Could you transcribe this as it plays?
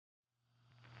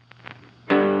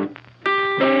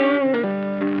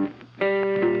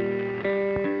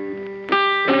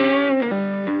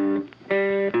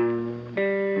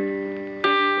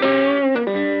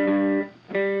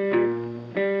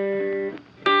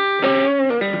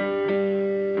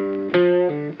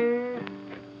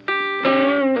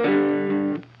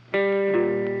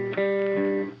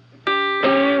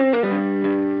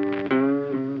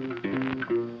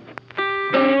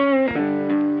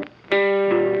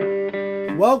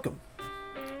welcome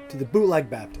to the Bootleg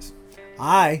Baptist.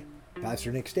 I,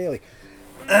 Pastor Nick Staley.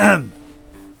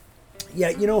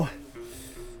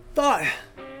 Thought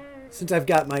since I've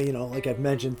got my, like I've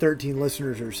mentioned, 13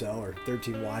 listeners or so, or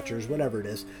 13 watchers, whatever it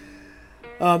is,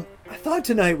 I thought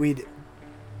tonight we'd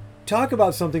talk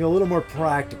about something a little more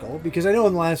practical, because I know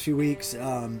in the last few weeks,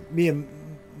 me and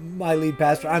my lead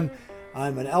pastor, I'm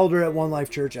an elder at One Life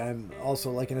Church. I'm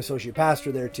also like an associate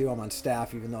pastor there too. I'm on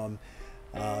staff, even though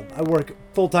I work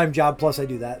full-time job, plus I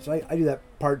do that. So I do that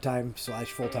part-time /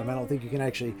 full-time. I don't think you can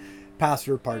actually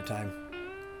pastor part-time.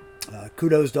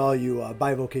 Kudos to all you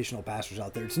bivocational pastors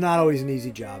out there. It's not always an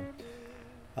easy job.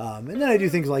 And then I do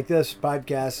things like this,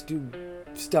 podcasts, do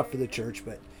stuff for the church,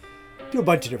 but do a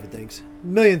bunch of different things. A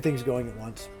million things going at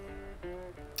once.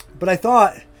 But I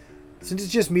thought, since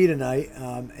it's just me tonight,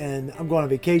 and I'm going on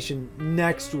vacation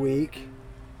next week,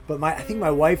 but I think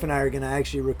my wife and I are going to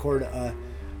actually record a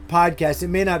podcast. It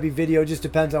may not be video, it just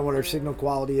depends on what our signal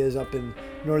quality is up in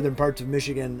northern parts of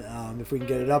Michigan, if we can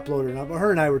get it uploaded or not. But her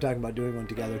and I were talking about doing one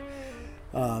together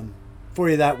for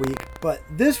you that week. But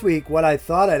this week, what I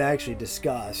thought I'd actually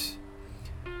discuss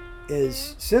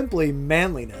is simply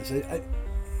manliness.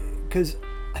 Because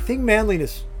I think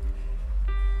manliness,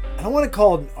 I don't want to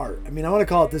call it an art. I want to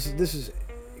call it this is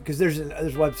because there's a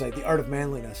website, The Art of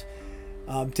Manliness.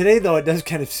 Today, though, it does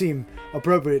kind of seem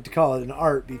appropriate to call it an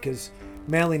art, because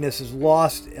manliness has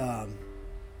lost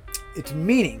its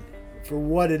meaning for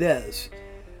what it is.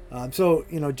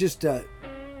 Just to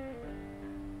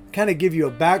kind of give you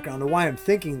a background of why I'm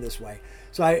thinking this way.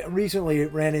 So I recently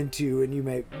ran into, and you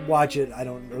may watch it,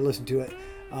 or listen to it.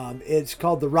 It's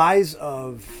called The Rise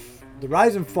and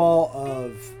Fall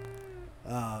of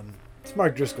it's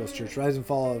Mark Driscoll's church, Rise and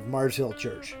Fall of Mars Hill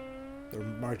Church, or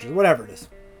whatever it is.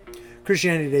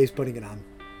 Christianity Today is putting it on.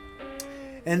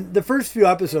 And the first few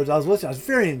episodes I was listening, I was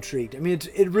very intrigued.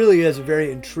 It really is a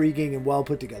very intriguing and well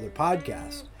put together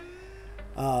podcast.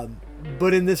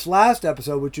 But in this last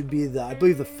episode, which would be I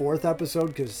believe the fourth episode,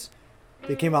 because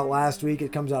they came out last week.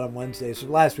 It comes out on Wednesday, so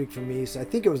last week for me. So I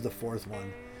think it was the fourth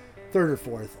one, third or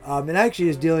fourth. It actually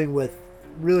is dealing with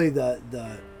really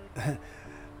the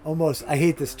almost, I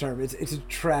hate this term. It's a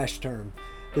trash term.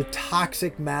 The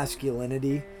toxic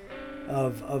masculinity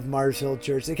of Mars Hill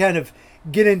Church. They kind of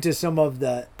get into some of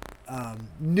the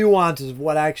nuances of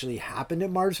what actually happened at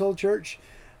Mars Hill Church.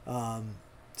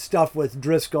 Stuff with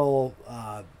Driscoll,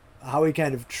 how he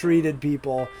kind of treated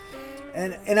people.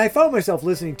 And I found myself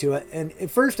listening to it. And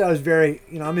at first I was very,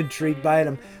 I'm intrigued by it.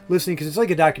 I'm listening because it's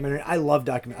like a documentary. I love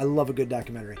I love a good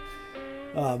documentary.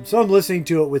 So I'm listening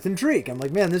to it with intrigue. I'm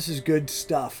like, man, this is good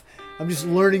stuff. I'm just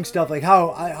learning stuff like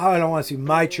how I don't want to see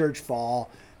my church fall.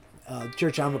 The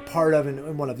church I'm a part of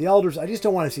and one of the elders. I just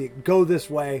don't want to see it go this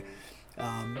way.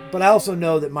 But I also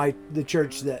know that the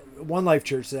church, that One Life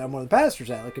Church that I'm one of the pastors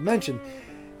at, like I mentioned,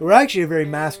 we're actually a very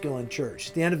masculine church.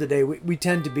 At the end of the day, we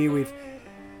tend to be. We've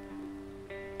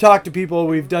talked to people.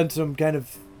 We've done some kind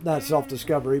of, not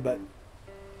self-discovery, but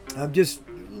I'm just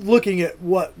looking at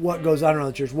what goes on around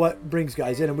the church, what brings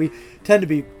guys in. And we tend to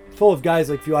be full of guys,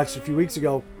 like if you watched a few weeks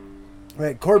ago, I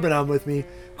had Corbin on with me,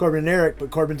 Corbin and Eric,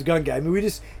 but Corbin's a gun guy. We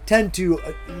just tend to,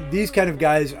 these kind of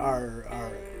guys are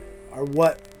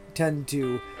what tend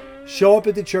to show up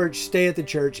at the church, stay at the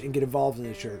church, and get involved in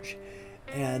the church.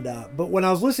 And but when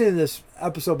I was listening to this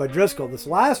episode by Driscoll, this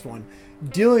last one,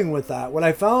 dealing with that, what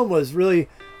I found was really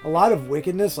a lot of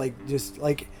wickedness,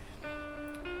 things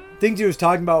he was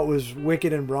talking about was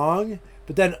wicked and wrong.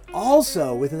 But then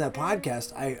also within that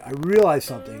podcast, I realized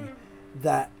something,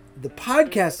 that the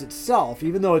podcast itself,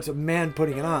 even though it's a man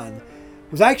putting it on,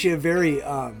 was actually a very,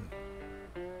 I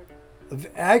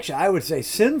would say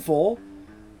sinful,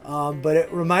 but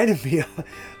it reminded me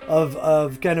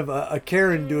of kind of a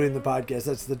Karen doing the podcast.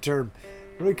 That's the term.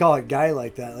 What do we call a guy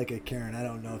like that, like a Karen? I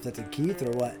don't know if that's a Keith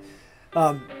or what.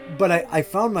 But I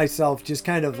found myself just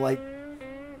kind of like,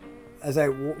 as I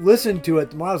listened to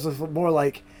it, I was more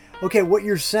like, okay, what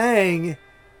you're saying,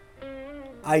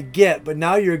 I get, but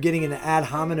now you're getting into ad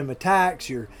hominem attacks.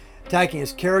 You're attacking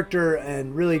his character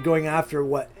and really going after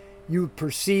what you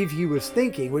perceive he was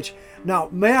thinking, which, now,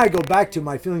 may I go back to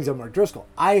my feelings of Mark Driscoll?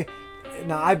 I've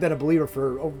been a believer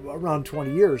for around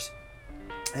 20 years.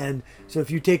 And so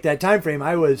if you take that time frame,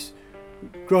 I was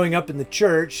growing up in the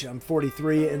church. I'm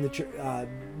 43 in the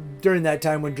during that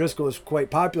time when Driscoll was quite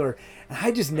popular, and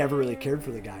I just never really cared for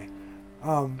the guy.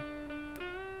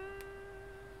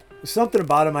 Something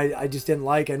about him I just didn't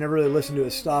like. I never really listened to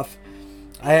his stuff.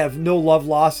 I have no love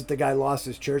lost that the guy lost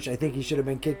his church. I think he should have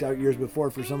been kicked out years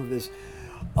before for some of his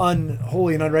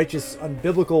unholy and unrighteous,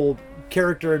 unbiblical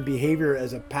character and behavior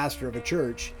as a pastor of a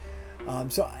church.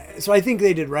 So I think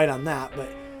they did right on that. But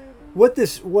what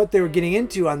they were getting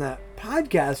into on that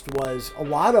podcast was a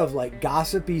lot of like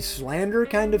gossipy slander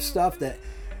kind of stuff that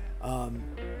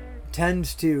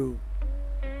tends to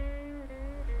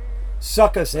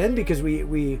suck us in because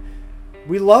we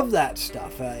love that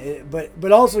stuff,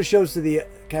 but also shows to the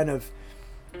kind of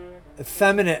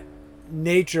effeminate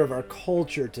nature of our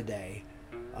culture today.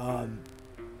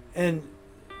 And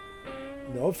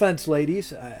no offense,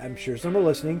 ladies, I'm sure some are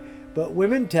listening, but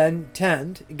women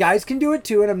tend, guys can do it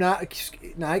too, and I'm not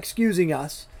excusing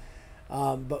us,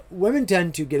 but women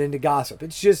tend to get into gossip.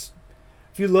 It's just,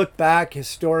 if you look back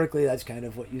historically, that's kind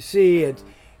of what you see. It's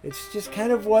just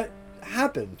kind of what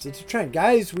happens. It's a trend.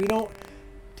 Guys, we don't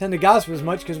tend to gossip as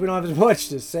much because we don't have as much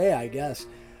to say, I guess.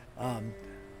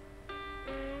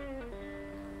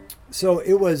 So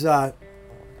it was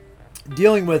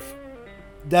dealing with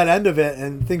that end of it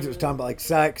and things that was talking about like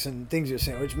sex and things he was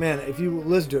saying, which, man, if you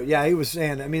listen to it, yeah, he was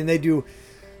saying, I mean, they do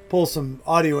pull some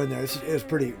audio in there. It was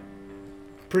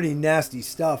pretty nasty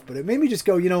stuff, but it made me just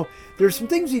go, there's some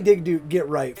things he did get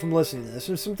right from listening to this.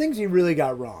 There's some things he really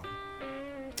got wrong.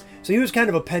 So he was kind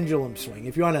of a pendulum swing.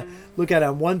 If you want to look at it,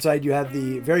 on one side, you have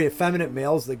the very effeminate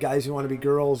males, the guys who want to be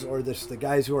girls, or the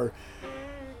guys who are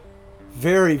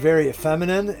very, very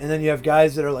effeminate. And then you have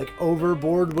guys that are like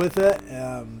overboard with it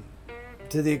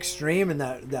to the extreme. And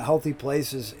that healthy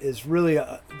place is really,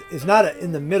 it's not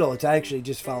in the middle. It's actually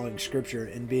just following Scripture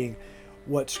and being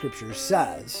what Scripture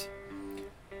says.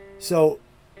 So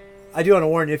I do want to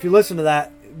warn you, if you listen to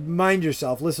that, mind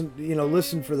yourself,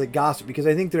 listen for the gossip, because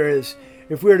I think there is,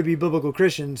 if we are to be biblical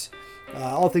Christians,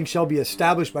 all things shall be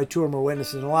established by two or more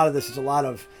witnesses. And a lot of this is a lot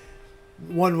of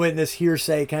one witness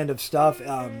hearsay kind of stuff.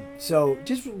 So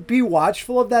just be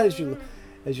watchful of that as you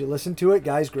listen to it,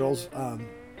 guys, girls.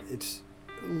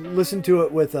 Listen to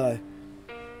it with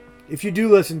if you do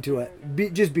listen to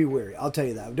it, just be wary. I'll tell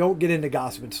you that. Don't get into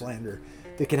gossip and slander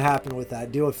that can happen with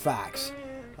that. Deal with facts.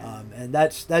 And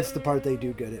that's the part they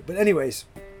do good at. But anyways,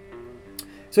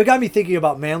 so it got me thinking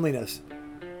about manliness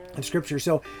in Scripture.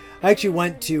 So I actually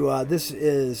went to, this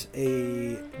is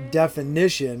a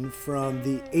definition from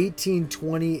the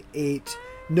 1828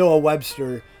 Noah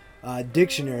Webster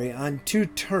dictionary on two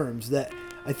terms that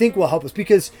I think will help us,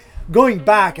 because going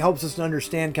back helps us to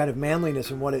understand kind of manliness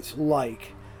and what it's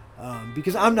like.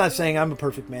 Because I'm not saying I'm a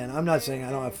perfect man. I'm not saying I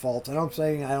don't have faults. I'm not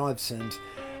saying I don't have sins.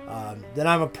 That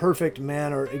I'm a perfect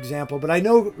man or example. But I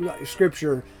know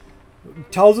Scripture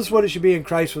tells us what it should be, and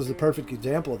Christ was the perfect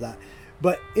example of that.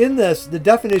 But in this, the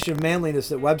definition of manliness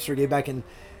that Webster gave back in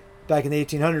the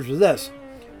 1800s was this.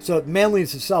 So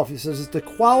manliness itself, he says, it's the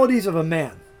qualities of a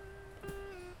man,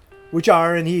 which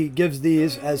are, and he gives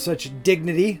these as such: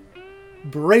 dignity,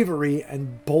 bravery,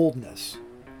 and boldness.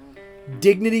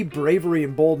 Dignity, bravery,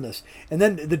 and boldness. And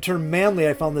then the term manly,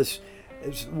 I found this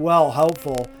is well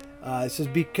helpful. It says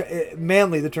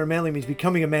manly, the term manly means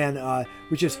becoming a man,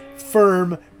 which is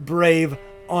firm, brave,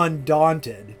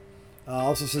 undaunted.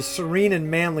 Also says serene and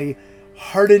manly,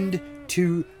 hardened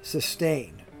to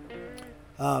sustain.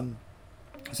 So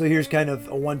here's kind of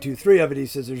a 1, 2, 3 of it. He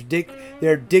says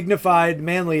they're dignified.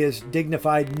 Manly is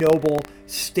dignified, noble,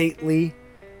 stately,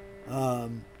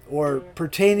 or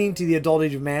pertaining to the adult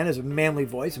age of man is a manly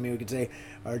voice. I mean, we could say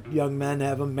our young men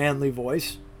have a manly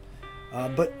voice.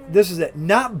 But this is it,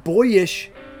 not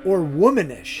boyish or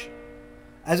womanish,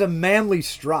 as a manly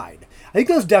stride. I think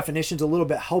those definitions a little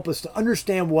bit help us to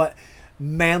understand what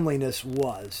manliness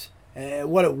was,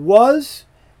 what it was,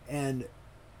 and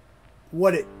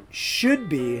what it should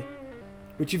be.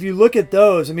 Which, if you look at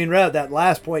those, I mean, right at that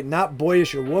last point, not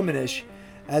boyish or womanish,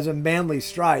 as a manly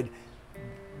stride,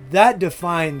 that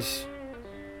defines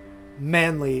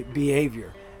manly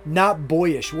behavior. Not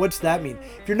boyish. What's that mean?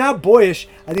 If you're not boyish,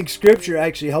 I think Scripture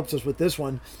actually helps us with this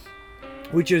one,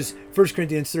 which is 1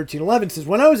 Corinthians 13:11 says,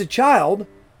 when I was a child,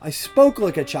 I spoke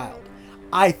like a child.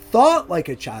 I thought like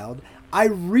a child. I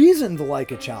reasoned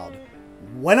like a child.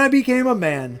 When I became a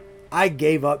man, I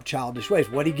gave up childish ways.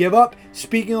 What did he give up?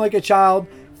 Speaking like a child,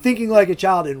 thinking like a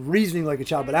child, and reasoning like a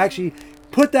child. But actually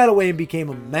put that away and became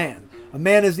a man. A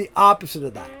man is the opposite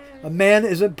of that. A man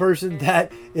is a person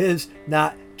that is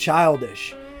not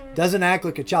childish. Doesn't act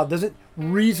like a child, doesn't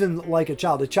reason like a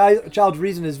child. A child's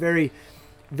reason is very,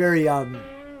 very,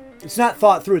 it's not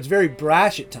thought through. It's very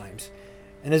brash at times.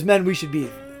 And as men, we should be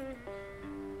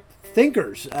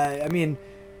thinkers. I mean,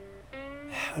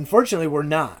 unfortunately, we're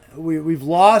not. We've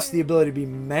lost the ability to be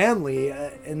manly,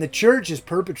 and the church has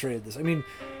perpetrated this. I mean,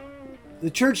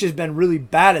 the church has been really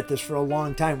bad at this for a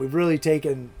long time. We've really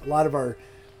taken a lot of our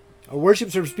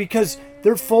worship service because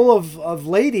they're full of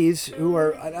ladies who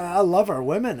are, I love our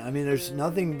women. I mean, there's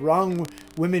nothing wrong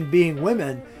with women being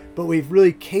women, but we've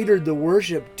really catered the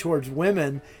worship towards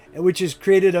women, which has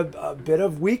created a bit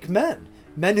of weak men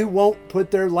who won't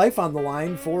put their life on the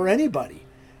line for anybody.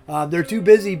 They're too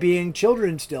busy being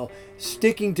children still,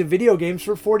 sticking to video games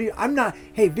for 40.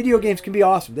 Hey, video games can be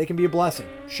awesome. They can be a blessing.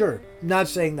 Sure, I'm not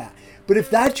saying that. But if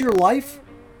that's your life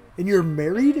and you're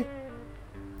married,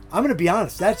 I'm going to be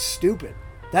honest, that's stupid.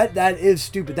 That is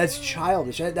stupid. That's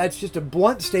childish. That's just a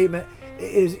blunt statement.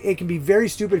 It can be very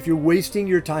stupid if you're wasting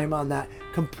your time on that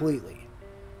completely.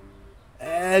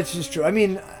 That's just true. I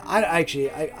mean,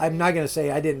 I'm not going to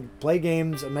say I didn't play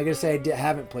games. I'm not going to say I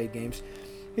haven't played games.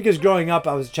 Because growing up,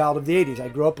 I was a child of the 80s. I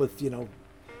grew up with, in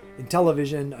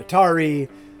television, Atari,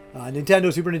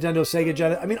 Nintendo, Super Nintendo, Sega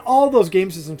Genesis. I mean, all those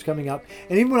game systems coming up.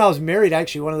 And even when I was married,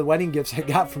 actually, one of the wedding gifts I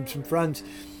got from some friends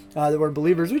that were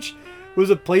believers, which was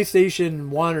a PlayStation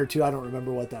 1 or 2. I don't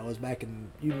remember what that was back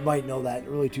in, you might know that,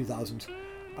 early 2000s.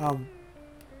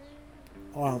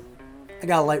 Well, I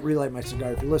got to relight my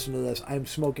cigar. If you listen to this, I'm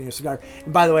smoking a cigar.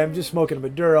 And by the way, I'm just smoking a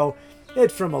Maduro.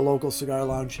 It's from a local cigar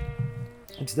lounge.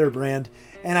 It's their brand.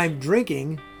 And I'm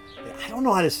drinking, I don't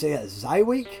know how to say it,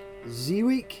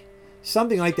 Zeeweek,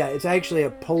 something like that. It's actually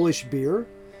a Polish beer.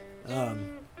 I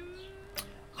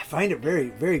find it very,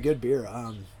 very good beer.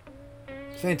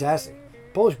 It's fantastic.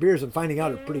 Polish beers, I'm finding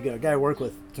out, are pretty good. A guy I work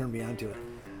with turned me on to it.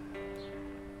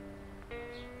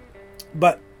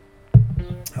 But,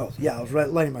 I was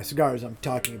lighting my cigars. I'm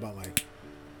talking about my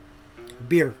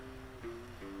beer.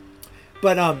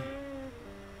 But,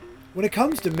 when it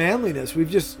comes to manliness, we've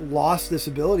just lost this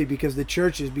ability because the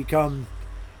church has become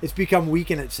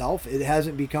weak in itself. It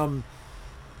hasn't become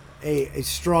a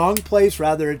strong place.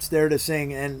 Rather, it's there to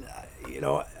sing. And,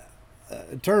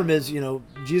 a term is,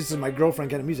 Jesus is my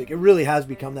girlfriend kind of music. It really has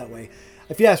become that way.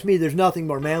 If you ask me, there's nothing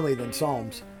more manly than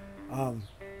Psalms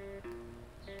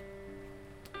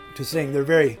to sing. They're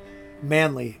very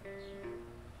manly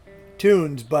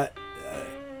tunes, but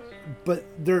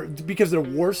they're, because they're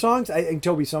war songs. I think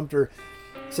Toby Sumter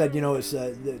said,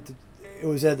 it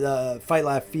was at the Fight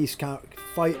Laugh Feast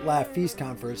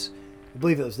conference. I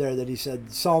believe it was there that he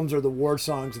said Psalms are the war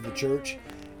songs of the church,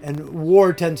 and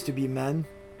war tends to be men.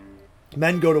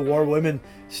 Men go to war, women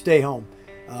stay home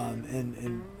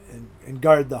and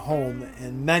guard the home,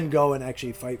 and men go and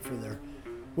actually fight for their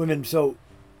women. So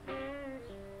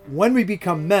when we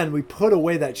become men, we put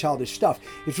away that childish stuff.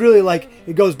 It's really like,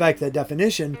 it goes back to that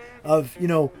definition of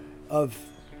men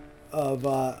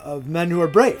who are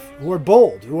brave, who are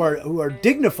bold, who are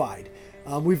dignified.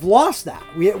 We've lost that.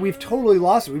 We've totally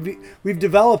lost it. We've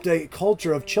developed a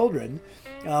culture of children.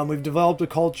 We've developed a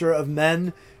culture of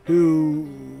men who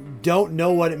don't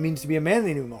know what it means to be a man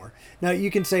anymore. Now you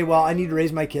can say, well, I need to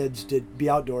raise my kids to be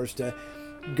outdoors, to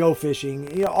go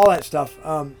fishing, all that stuff.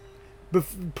 But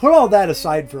put all that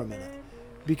aside for a minute,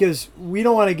 because we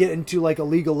don't want to get into like a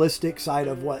legalistic side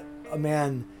of what a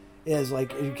man is.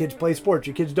 Like, your kids play sports,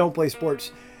 your kids don't play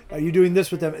sports. Are you doing this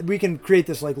with them? We can create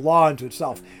this like law unto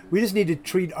itself. We just need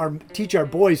to teach our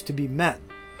boys to be men.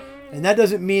 And that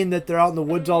doesn't mean that they're out in the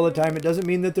woods all the time. It doesn't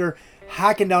mean that they're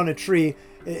hacking down a tree.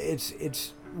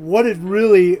 It's what it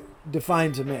really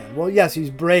defines a man. Well, yes,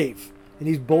 he's brave and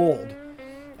he's bold.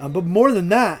 But more than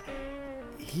that,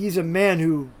 he's a man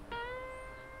who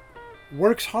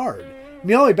works hard. I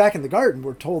mean, all the way back in the garden,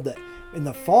 we're told that in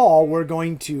the fall, we're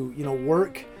going to,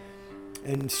 work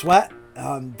and sweat.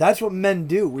 That's what men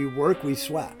do. We work, we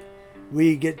sweat.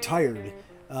 We get tired.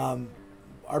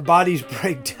 Our bodies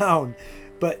break down.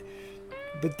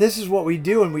 But this is what we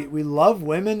do, and we love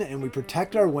women, and we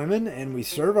protect our women, and we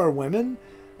serve our women,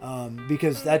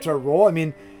 because that's our role. I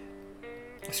mean,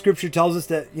 Scripture tells us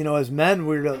that, as men,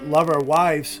 we're to love our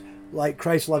wives like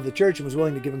Christ loved the church and was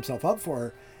willing to give himself up for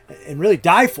her and really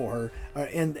die for her.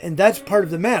 And that's part of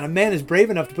the man. A man is brave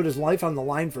enough to put his life on the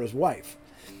line for his wife.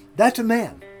 That's a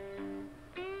man.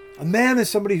 A man is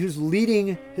somebody who's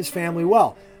leading his family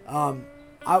well.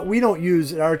 We don't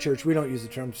use, at our church, we don't use the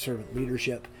term servant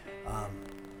leadership.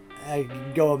 I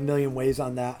go a million ways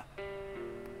on that.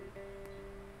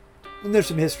 And there's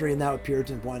some history in that with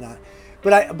Puritans, why not?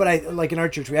 But I like in our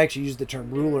church, we actually use the term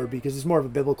ruler because it's more of a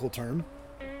biblical term.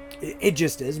 It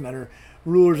just is. Men are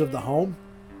rulers of the home.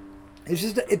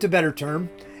 It's a better term.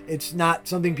 It's not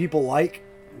something people like.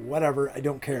 Whatever, I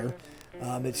don't care.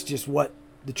 It's just what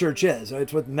the church is.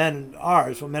 It's what men are.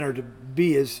 It's what men are to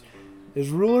be is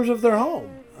rulers of their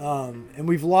home. And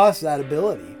we've lost that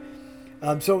ability.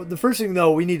 So the first thing,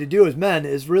 though, we need to do as men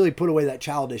is really put away that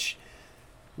childish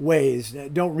ways.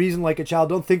 Don't reason like a child.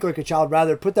 Don't think like a child.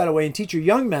 Rather, put that away and teach your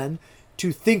young men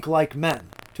to think like men,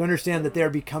 to understand that they are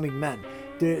becoming men.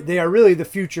 They are really the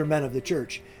future men of the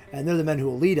church, and they're the men who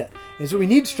will lead it. And so we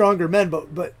need stronger men,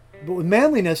 but with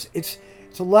manliness,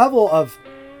 It's a level of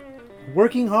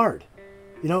working hard,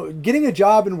 getting a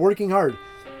job and working hard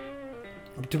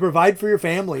to provide for your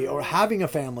family or having a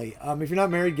family. If you're not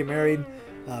married, get married,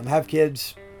 have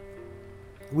kids.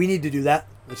 We need to do that.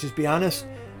 Let's just be honest.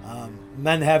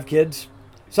 Men have kids.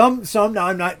 Some. Now,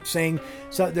 I'm not saying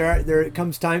so. There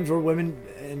comes times where women,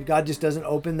 and God just doesn't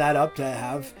open that up to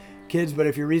have kids. But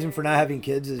if your reason for not having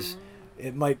kids is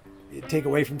it might take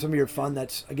away from some of your fun,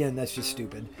 that's just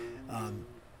stupid.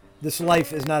 This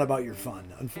life is not about your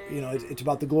fun. It's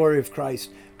about the glory of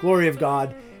Christ, glory of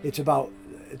God. It's about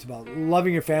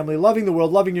loving your family, loving the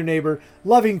world, loving your neighbor,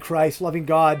 loving Christ, loving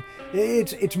God.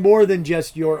 It's more than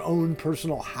just your own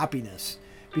personal happiness.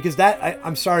 Because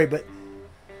I'm sorry, but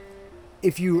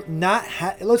if you not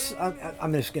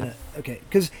I'm just gonna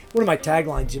because one of my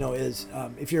taglines, is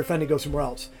if you're offended, go somewhere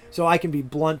else. So I can be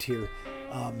blunt here.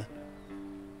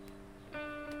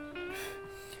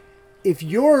 If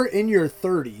you're in your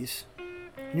 30s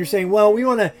and you're saying, well, we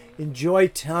want to enjoy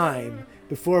time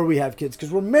before we have kids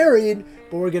because we're married,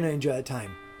 but we're going to enjoy that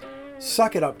time.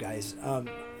 Suck it up, guys.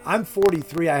 I'm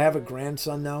 43. I have a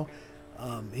grandson now.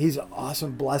 He's an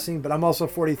awesome blessing, but I'm also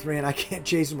 43 and I can't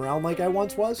chase him around like I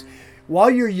once was.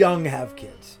 While you're young, have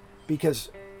kids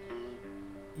because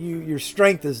your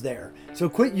strength is there. So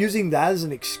quit using that as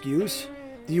an excuse.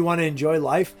 Do you want to enjoy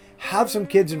life? Have some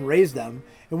kids and raise them.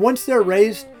 And once they're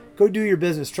raised, go do your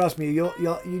business. Trust me,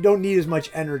 you don't need as much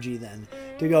energy then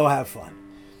to go have fun.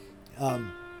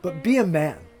 But be a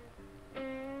man.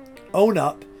 Own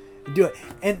up. Do it.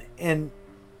 And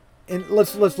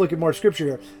let's look at more scripture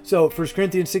here. So 1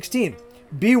 Corinthians 16.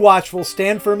 Be watchful,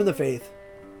 stand firm in the faith,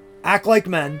 act like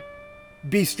men,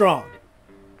 be strong.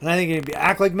 And I think it'd be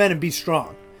act like men and be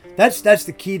strong. That's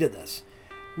the key to this.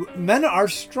 Men are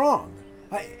strong.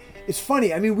 It's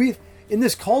funny. I mean, in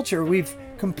this culture, we've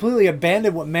completely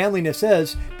abandoned what manliness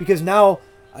is because now,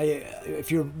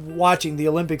 if you're watching the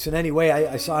Olympics in any way,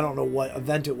 I saw, I don't know what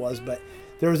event it was, but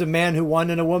there was a man who won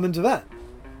in a women's event.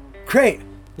 Great.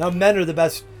 Now men are the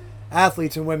best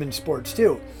athletes in women's sports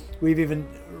too. We've even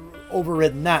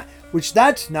overridden that, which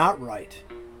that's not right.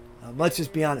 Let's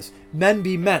just be honest. Men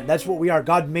be men. That's what we are.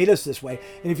 God made us this way.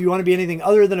 And if you want to be anything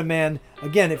other than a man,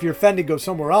 again, if you're offended, go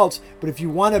somewhere else. But if you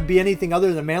want to be anything other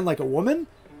than a man like a woman,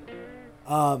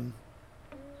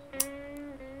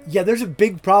 there's a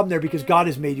big problem there because God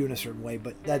has made you in a certain way.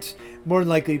 But that's more than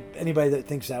likely anybody that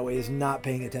thinks that way is not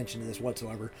paying attention to this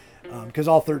whatsoever. Because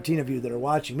all 13 of you that are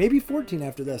watching, maybe 14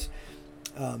 after this.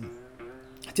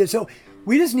 So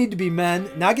we just need to be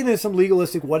men, not get into some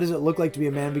legalistic, what does it look like to be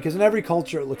a man? Because in every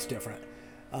culture it looks different.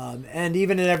 And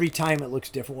even in every time it looks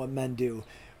different what men do.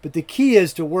 But the key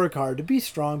is to work hard, to be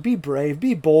strong, be brave,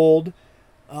 be bold,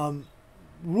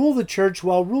 rule the church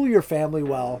well, rule your family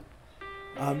well,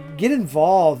 get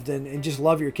involved and just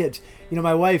love your kids.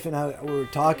 My wife and I were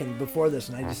talking before this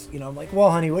and I just, I'm like, well,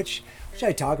 honey, what should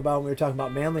I talk about when we were talking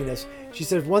about manliness? She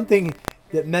said, one thing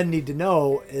that men need to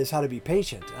know is how to be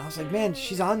patient. And I was like, man,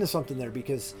 she's on to something there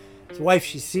because as a wife,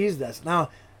 she sees this. Now,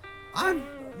 I'm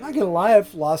not going to lie,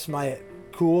 I've lost my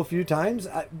cool a few times,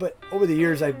 but over the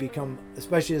years I've become,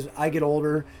 especially as I get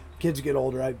older, kids get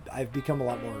older, I've become a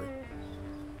lot more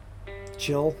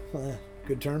chill,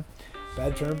 good term,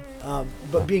 bad term,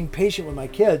 but being patient with my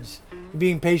kids,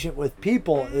 being patient with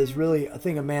people is really a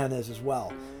thing a man is as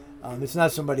well. It's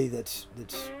not somebody that's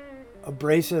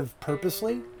abrasive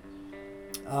purposely,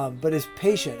 but is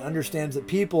patient, understands that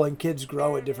people and kids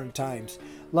grow at different times.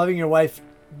 Loving your wife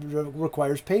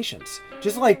requires patience,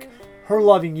 just like her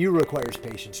loving you requires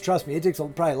patience. Trust me, it takes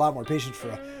probably a lot more patience for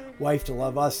a wife to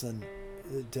love us than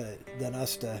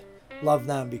us to love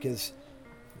them, because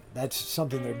that's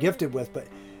something they're gifted with. But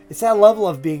it's that level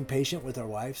of being patient with our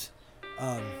wives,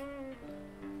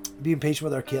 being patient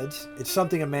with our kids. It's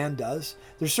something a man does.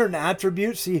 There's certain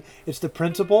attributes. See, it's the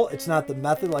principle. It's not the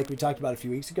method like we talked about a few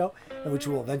weeks ago, and which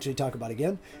we'll eventually talk about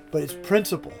again. But it's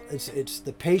principle. It's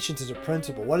the patience is a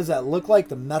principle. What does that look like?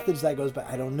 The methods that goes by,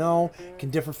 I don't know. It can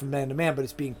differ from man to man, but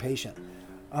it's being patient.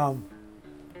 Sorry.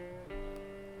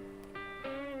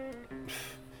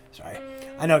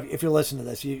 I know if you're listening to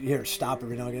this, you hear stop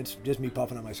every now and again. It's just me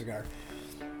puffing on my cigar.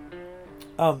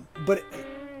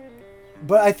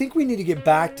 But I think we need to get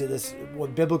back to this,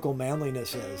 what biblical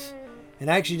manliness is, and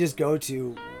actually just go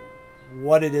to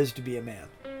what it is to be a man.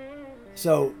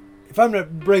 So if I'm going to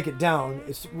break it down,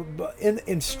 it's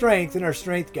in strength, in our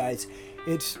strength, guys,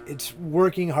 it's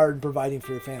working hard and providing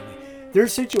for your family.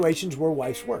 There's situations where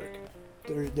wives work.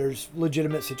 There's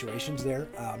legitimate situations there.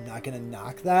 I'm not going to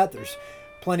knock that. There's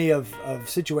plenty of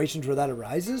situations where that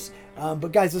arises.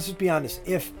 But guys, let's just be honest.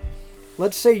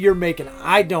 Let's say you're making,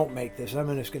 I don't make this,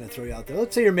 I'm just going to throw you out there.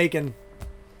 Let's say you're making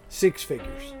 6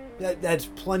 figures. That's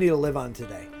plenty to live on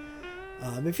today.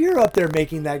 If you're up there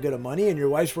making that good of money and your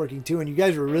wife's working too, and you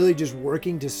guys are really just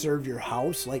working to serve your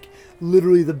house, like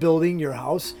literally the building, your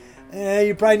house,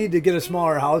 you probably need to get a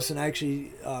smaller house and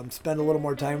actually spend a little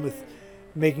more time with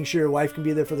making sure your wife can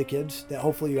be there for the kids that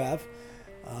hopefully you have.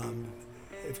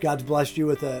 If God's blessed you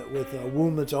with a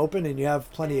womb that's open and you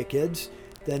have plenty of kids,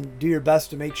 then do your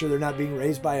best to make sure they're not being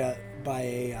raised by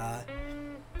a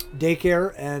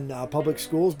daycare and public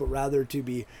schools, but rather to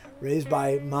be raised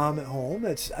by mom at home.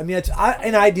 It's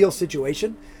an ideal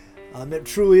situation. It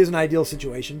truly is an ideal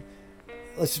situation.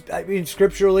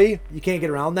 Scripturally, you can't get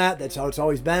around that. That's how it's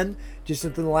always been. Just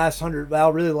within the last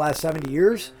the last 70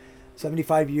 years,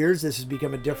 75 years, this has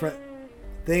become a different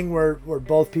thing where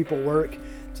both people work.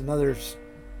 It's another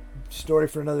story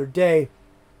for another day.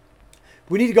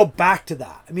 We need to go back to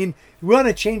that. We want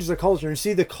to change the culture and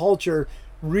see the culture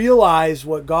realize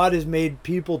what God has made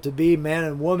people to be, man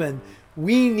and woman.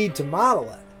 We need to model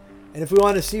it. And if we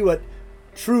want to see what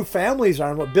true families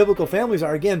are and what biblical families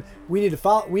are, again, we need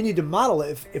to model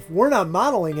it. If we're not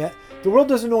modeling it, the world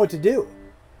doesn't know what to do.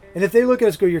 And if they look at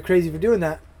us and go, you're crazy for doing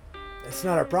that, that's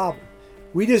not our problem.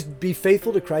 We just be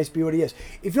faithful to Christ, be what he is.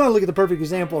 If you want to look at the perfect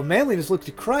example of manliness, look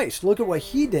to Christ. Look at what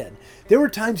he did. There were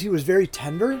times he was very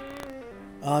tender.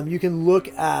 You can look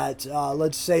at,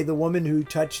 let's say, the woman who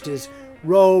touched his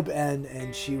robe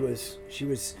and she was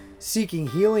seeking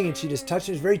healing and she just touched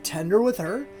it. He was very tender with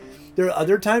her. There are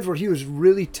other times where he was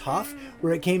really tough,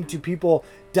 where it came to people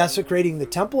desecrating the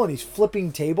temple and he's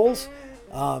flipping tables.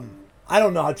 I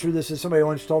don't know how true this is. Somebody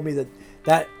once told me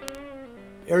that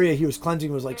area he was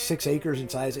cleansing was like 6 acres in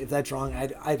size. If that's wrong,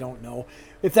 I don't know.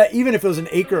 Even if it was an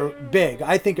acre big,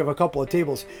 I think of a couple of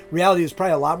tables. Reality is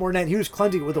probably a lot more than that. He was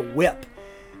cleansing it with a whip.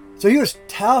 So he was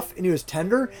tough and he was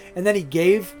tender, and then he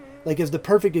gave, like as the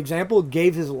perfect example,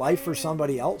 gave his life for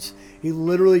somebody else. He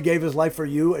literally gave his life for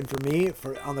you and for me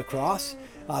on the cross,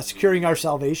 securing our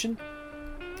salvation.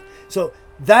 So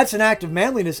that's an act of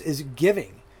manliness, is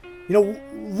giving.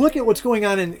 Look at what's going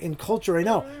on in culture right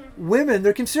now. Women,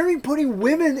 they're considering putting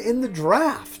women in the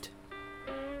draft.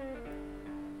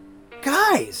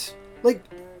 Guys,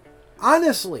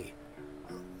 honestly,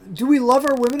 do we love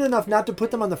our women enough not to put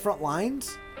them on the front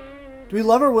lines? Do we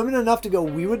love our women enough to go,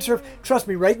 we would serve? Trust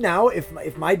me, right now,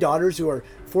 if my daughters who are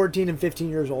 14 and 15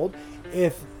 years old,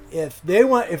 if there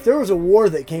was a war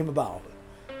that came about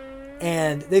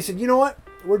and they said, you know what,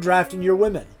 we're drafting your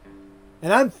women.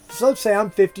 And let's say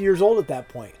I'm 50 years old at that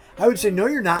point. I would say, no,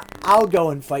 you're not. I'll go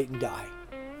and fight and die.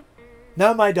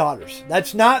 Not my daughters.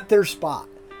 That's not their spot.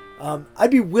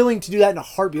 I'd be willing to do that in a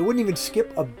heartbeat. I wouldn't even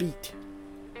skip a beat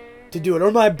to do it.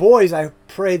 Or my boys, I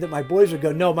pray that my boys would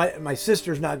go, no, my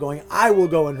sister's not going. I will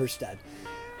go in her stead.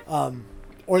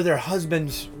 Or their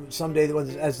husbands someday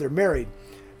as they're married.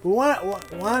 We want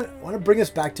to bring us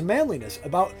back to manliness,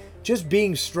 about just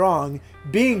being strong,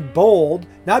 being bold,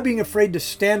 not being afraid to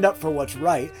stand up for what's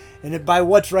right. And by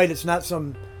what's right, it's not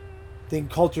something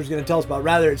culture is going to tell us about.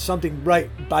 Rather, it's something right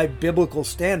by biblical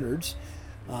standards,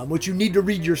 which you need to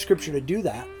read your scripture to do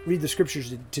that. Read the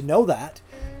scriptures to know that.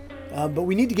 But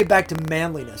we need to get back to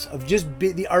manliness, of just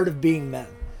the art of being men.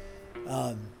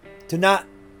 To not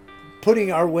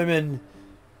putting our women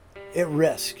at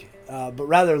risk, but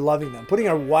rather loving them. Putting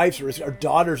our wives at risk, our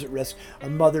daughters at risk, our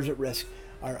mothers at risk,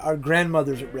 our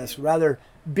grandmothers at risk. Rather,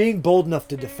 being bold enough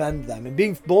to defend them. And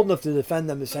being bold enough to defend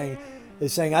them is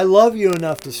saying, I love you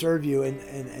enough to serve you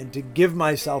and to give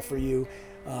myself for you,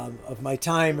 of my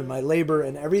time and my labor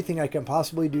and everything I can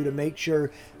possibly do to make sure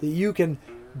that you can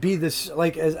be this,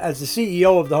 as the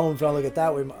CEO of the home, if I look at it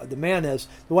that way, the man is,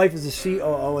 the wife is the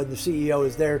COO and the CEO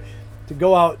is there to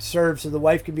go out, serve, so the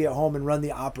wife can be at home and run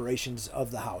the operations of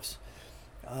the house.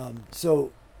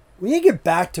 So we need to get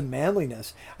back to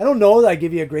manliness. I don't know that I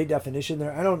give you a great definition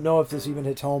there. I don't know if this even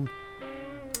hits home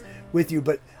with you,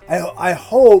 but I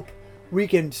hope we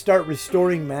can start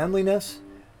restoring manliness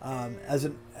as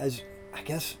I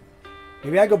guess,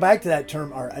 maybe I go back to that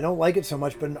term art. I don't like it so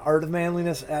much, but an art of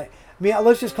manliness.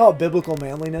 Let's just call it biblical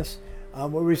manliness, where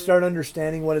we start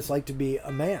understanding what it's like to be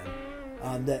a man.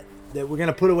 That we're going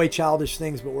to put away childish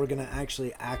things, but we're going to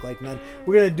actually act like men.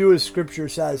 We're going to do as Scripture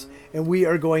says, and we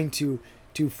are going to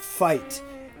fight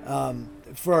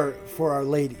for our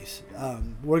ladies.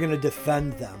 We're going to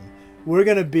defend them. We're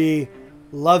going to be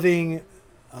loving,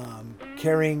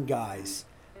 caring guys.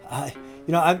 I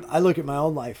look at my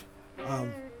own life.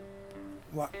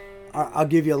 I'll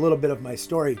give you a little bit of my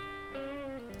story,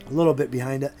 a little bit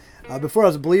behind it. Before I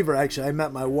was a believer, actually, I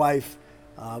met my wife.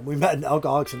 We met in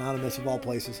Alcoholics Anonymous, of all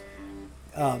places.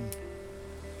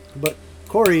 But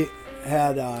Corey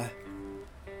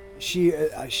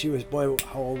she was, boy,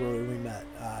 how old were we when we met?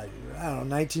 I don't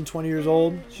know, 19, 20 years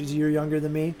old. She's a year younger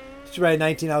than me. She's probably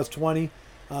 19, I was 20.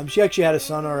 She actually had a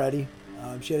son already.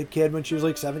 She had a kid when she was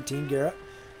like 17, Garrett,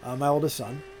 my oldest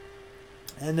son.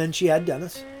 And then she had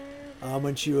Dennis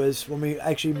when we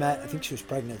actually met. I think she was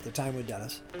pregnant at the time with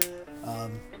Dennis.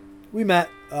 We met,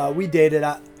 we dated.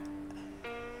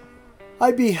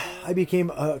 I became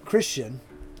a Christian,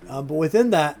 but within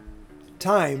that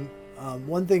time,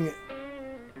 one thing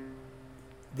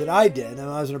that I did, and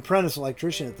I was an apprentice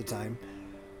electrician at the time.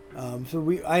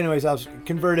 Anyways, I was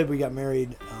converted. We got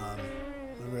married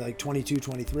when we were like 22,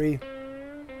 23.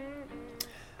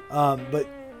 But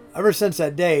ever since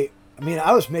that day, I mean,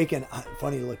 I was making,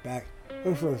 funny to look back,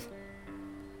 this was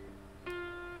a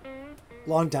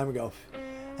long time ago.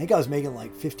 I think I was making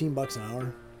like $15 an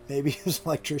hour, maybe, as an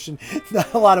electrician.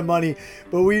 Not a lot of money,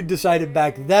 but we decided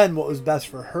back then what was best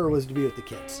for her was to be with the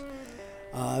kids.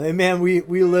 And man, we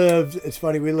lived, it's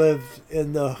funny, we lived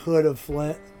in the hood of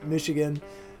Flint, Michigan.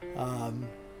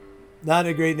 Not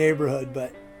in a great neighborhood,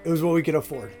 but it was what we could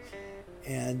afford.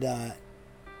 And I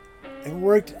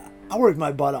worked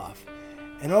my butt off.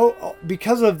 And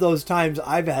because of those times,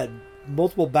 I've had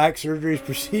multiple back surgeries,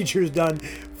 procedures done,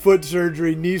 foot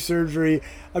surgery, knee surgery.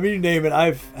 I mean, you name it,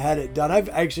 I've had it done. I've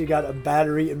actually got a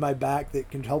battery in my back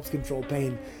that helps control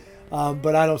pain,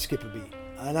 but I don't skip a beat.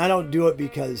 And I don't do it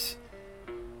because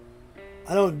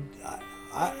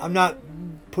I'm not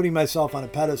putting myself on a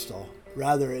pedestal.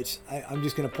 Rather, I'm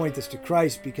just going to point this to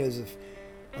Christ because of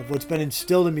what's been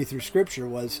instilled in me through Scripture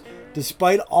was,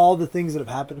 despite all the things that have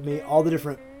happened to me, all the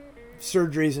different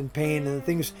surgeries and pain and the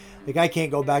things, like I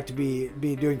can't go back to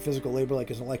be doing physical labor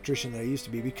like as an electrician that I used to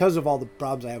be because of all the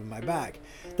problems I have in my back.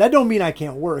 That don't mean I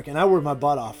can't work, and I work my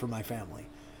butt off for my family.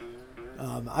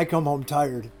 I come home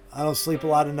tired. I don't sleep a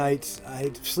lot of nights.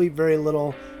 I sleep very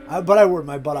little, but I work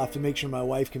my butt off to make sure my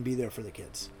wife can be there for the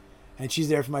kids, and she's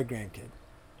there for my grandkid.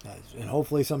 And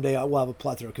hopefully someday I will have a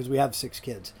plethora because we have 6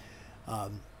 kids.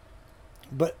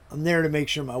 But I'm there to make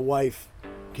sure my wife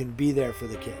can be there for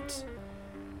the kids.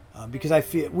 Because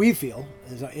we feel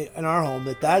in our home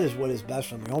that is what is best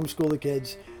for them. We homeschool the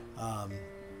kids.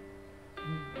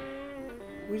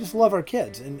 We just love our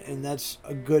kids, and that's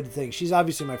a good thing. She's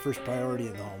obviously my first priority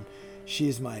in the home.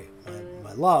 She's my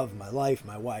love, my life,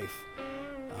 my wife.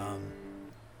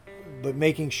 But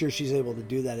making sure she's able to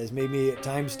do that has made me at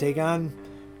times take on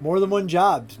more than one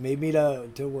job. It's made me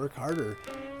to work harder.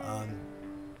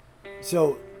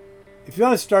 So if you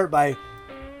want to start by,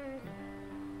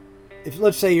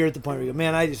 let's say you're at the point where you go,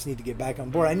 man, I just need to get back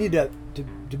on board. I need to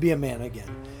be a man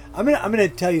again. I'm gonna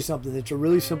tell you something that's a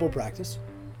really simple practice.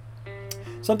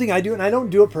 Something I do, and I don't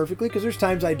do it perfectly because there's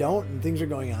times I don't and things are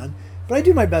going on. But I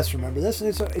do my best to remember this, and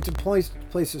it's a place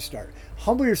to start.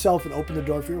 Humble yourself and open the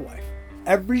door for your wife.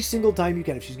 Every single time you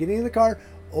can. If she's getting in the car,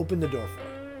 open the door for her.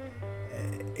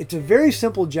 It's a very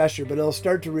simple gesture, but it'll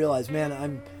start to realize, man,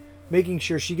 I'm making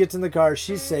sure she gets in the car,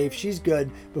 she's safe, she's good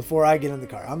before I get in the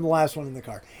car. I'm the last one in the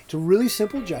car. It's a really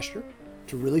simple gesture.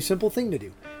 It's a really simple thing to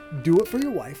do. Do it for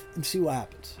your wife and see what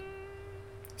happens.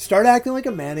 Start acting like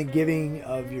a man and giving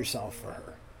of yourself for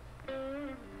her.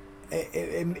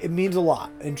 It means a lot.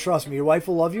 And trust me, your wife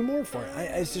will love you more for it.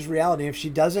 It's just reality. If she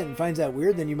doesn't and finds that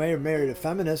weird, then you may have married a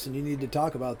feminist and you need to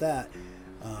talk about that.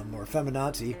 Or a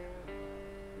feminazi.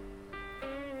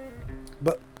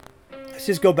 But let's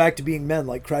just go back to being men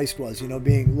like Christ was,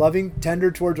 being loving,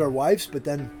 tender towards our wives, but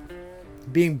then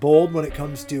being bold when it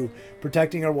comes to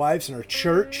protecting our wives and our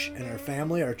church and our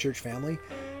family, our church family,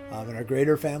 and our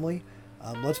greater family.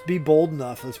 Let's be bold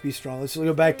enough. Let's be strong. Let's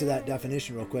go back to that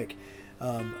definition real quick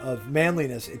of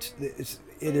manliness. It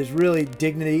is really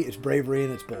dignity, it's bravery,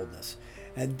 and it's boldness.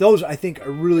 And those, I think,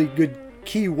 are really good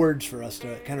key words for us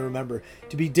to kind of remember.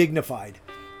 To be dignified,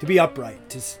 to be upright,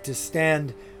 to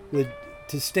stand and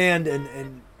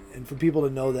for people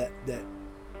to know that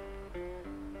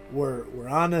we're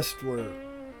honest, we're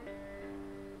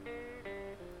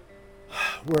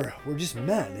just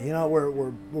men,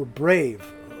 we're brave.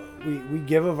 We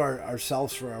give of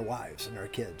ourselves for our wives and our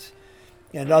kids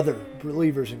and other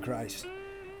believers in Christ.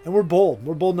 And we're bold.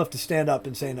 We're bold enough to stand up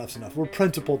and say enough's enough. We're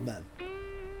principled men.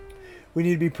 We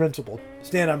need to be principled.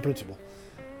 Stand on principle.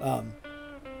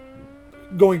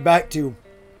 Going back to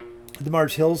the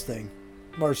Mars Hills thing,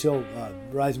 Mars Hill,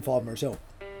 Rise and Fall of Mars Hill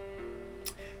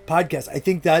podcast, I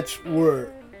think that's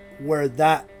where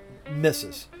that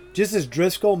misses. Just as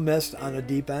Driscoll missed on a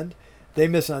deep end, they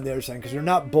miss on the other side because they're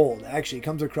not bold. Actually, it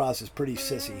comes across as pretty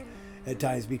sissy at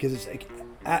times because it's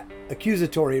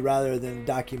accusatory rather than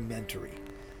documentary.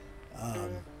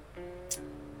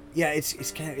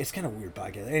 It's kind of a weird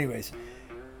podcast. Anyways,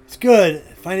 it's good.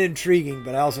 I find it intriguing,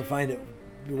 but I also find it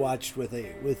be watched with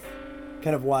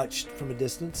kind of watched from a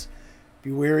distance.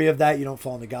 Be wary of that. You don't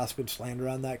fall into gossip and slander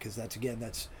on that, because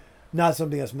that's not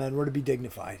something us men were to be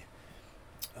dignified.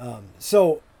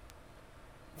 So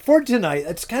for tonight,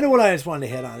 that's kind of what I just wanted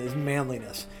to hit on, is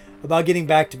manliness, about getting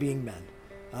back to being men.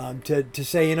 To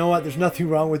say, you know what, there's nothing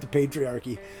wrong with the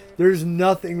patriarchy. There's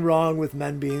nothing wrong with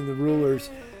men being the rulers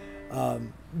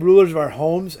of our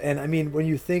homes. And I mean, when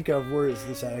you think of, where is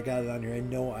this at? I got it on here. I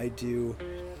know I do.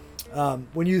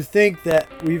 When you think that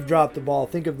we've dropped the ball,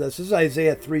 think of this. This is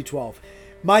Isaiah 3:12.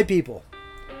 My people,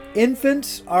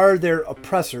 infants are their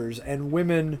oppressors, and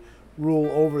women rule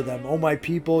over them. O my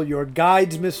people, your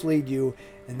guides mislead you,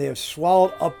 and they have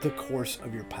swallowed up the course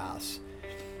of your paths.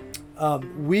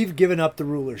 We've given up the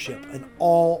rulership in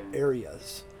all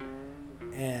areas.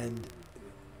 And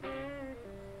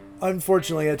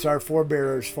unfortunately, it's our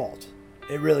forebearers' fault.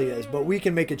 It really is. But we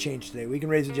can make a change today. We can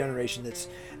raise a generation that's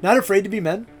not afraid to be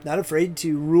men, not afraid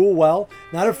to rule well,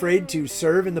 not afraid to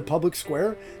serve in the public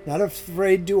square, not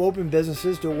afraid to open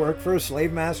businesses, to work for a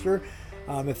slave master,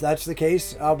 if that's the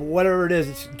case. But whatever it is,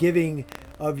 it's giving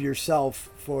of yourself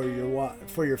for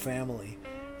your family.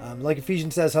 Like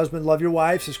Ephesians says, husband, love your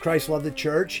wives as Christ loved the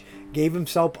church, gave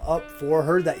himself up for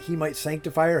her that he might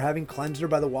sanctify her, having cleansed her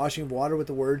by the washing of water with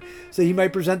the word, so he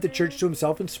might present the church to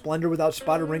himself in splendor, without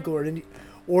spot or wrinkle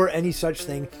or any such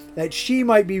thing, that she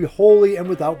might be holy and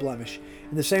without blemish.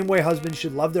 In the same way, husbands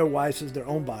should love their wives as their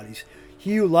own bodies.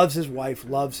 He who loves his wife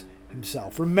loves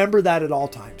himself. Remember that at all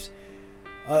times.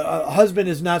 A husband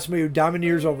is not somebody who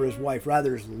domineers over his wife,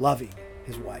 rather is loving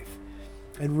his wife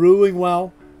and ruling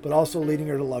well, but also leading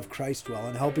her to love Christ well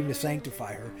and helping to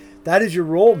sanctify her. That is your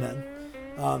role, men.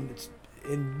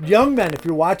 And young men, if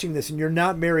you're watching this and you're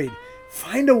not married,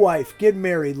 find a wife, get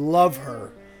married, love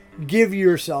her, give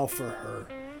yourself for her,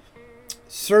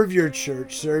 serve your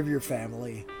church, serve your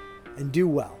family, and do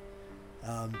well.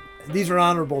 These are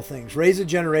honorable things. Raise a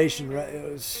generation.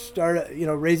 Raise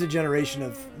a generation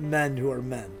of men who are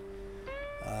men,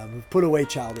 who've put away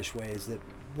childish ways, that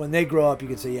when they grow up, you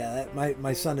can say, yeah,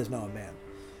 my son is now a man.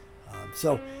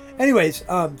 So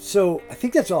I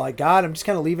think that's all I got. I'm just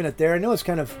kind of leaving it there. I know it's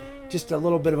kind of just a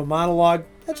little bit of a monologue.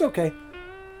 That's okay.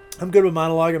 I'm good with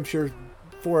monologue. I'm sure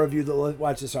 4 of you that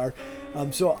watch this are.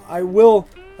 So I will,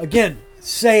 again,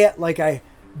 say it like I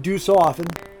do so often.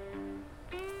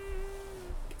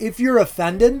 If you're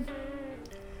offended,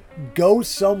 go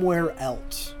somewhere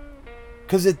else.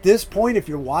 Because at this point, if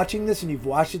you're watching this and you've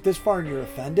watched it this far and you're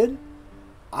offended,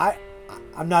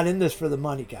 I'm not in this for the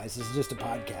money, guys. This is just a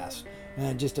podcast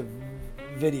and just a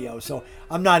video. So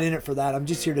I'm not in it for that. I'm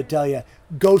just here to tell you,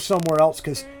 go somewhere else,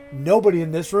 because nobody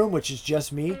in this room, which is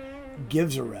just me,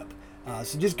 gives a rip.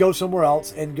 So just go somewhere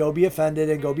else and go be offended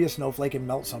and go be a snowflake and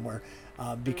melt somewhere,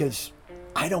 because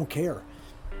I don't care.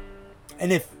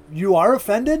 And if you are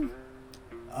offended,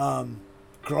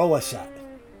 grow a set.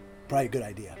 Probably a good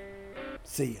idea.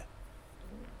 See ya.